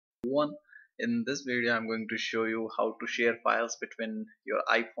everyone. In this video I'm going to show you how to share files between your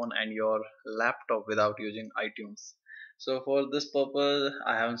iPhone and your laptop without using iTunes. So for this purpose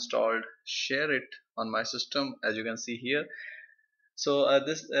I have installed Shareit on my system, as you can see here. So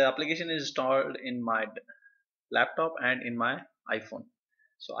this application is installed in my laptop and in my iPhone.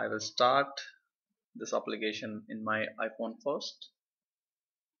 So I will start this application in my iPhone first,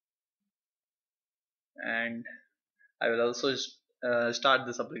 and I will also start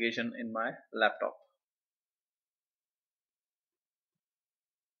this application in my laptop.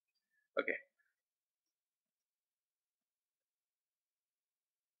 Okay,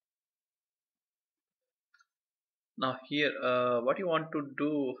 now here what you want to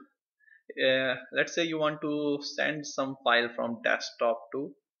do, let's say you want to send some file from desktop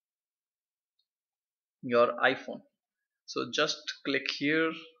to your iPhone. So just click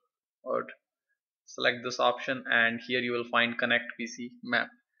here or select this option, and here you will find connect PC map.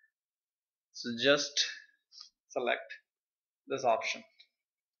 So just select this option.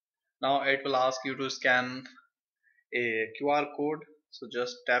 Now it will ask you to scan a QR code, so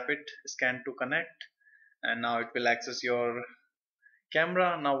just tap it, scan to connect, and now it will access your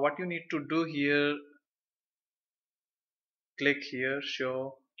camera. Now what you need to do here, click here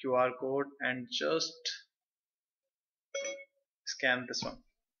show QR code and just scan this one.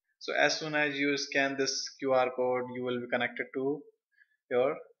 So as soon as you scan this QR code, you will be connected to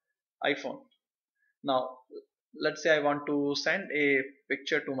your iPhone. Now let's say I want to send a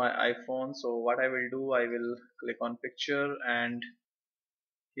picture to my iPhone. So what I will do, I will click on picture, and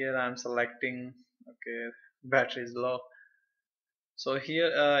here I'm selecting, okay, battery is low. So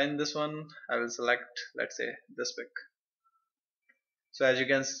here in this one I will select, let's say, this pic. So as you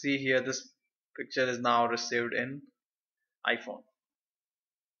can see here, this picture is now received in iPhone.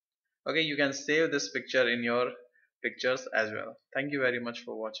 Okay, you can save this picture in your pictures as well. Thank you very much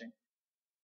for watching.